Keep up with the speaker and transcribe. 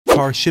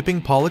car shipping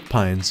Pollock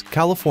Pines,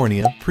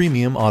 California,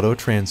 Premium Auto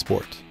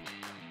Transport.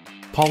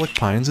 Pollock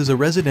Pines is a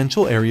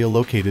residential area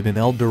located in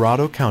El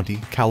Dorado County,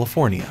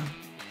 California.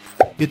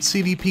 Its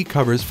CDP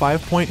covers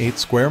 5.8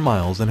 square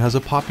miles and has a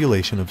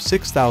population of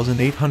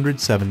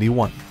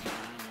 6,871.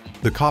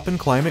 The Köppen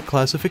climate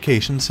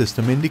classification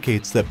system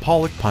indicates that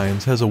Pollock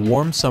Pines has a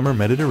warm summer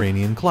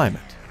Mediterranean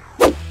climate.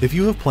 If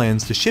you have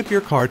plans to ship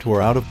your car to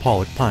or out of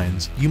Pollock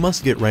Pines, you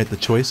must get right the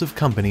choice of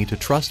company to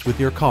trust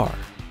with your car.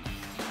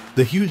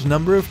 The huge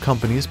number of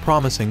companies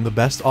promising the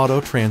best auto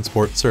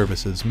transport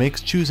services makes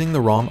choosing the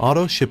wrong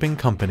auto shipping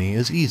company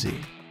is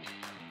easy.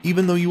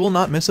 Even though you will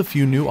not miss a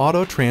few new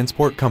auto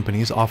transport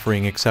companies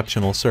offering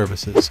exceptional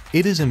services,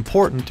 it is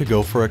important to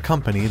go for a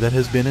company that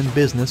has been in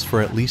business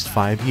for at least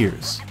 5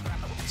 years.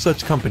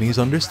 Such companies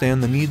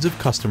understand the needs of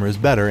customers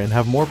better and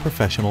have more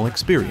professional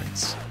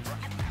experience.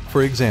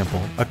 For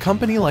example, a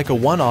company like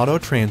One Auto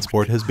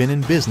Transport has been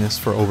in business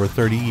for over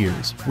 30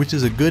 years, which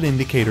is a good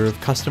indicator of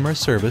customer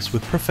service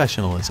with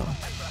professionalism.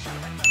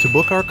 To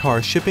book our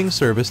car shipping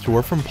service to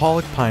or from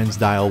Pollock Pines,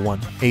 dial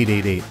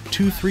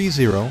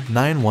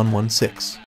 1-888-230-9116.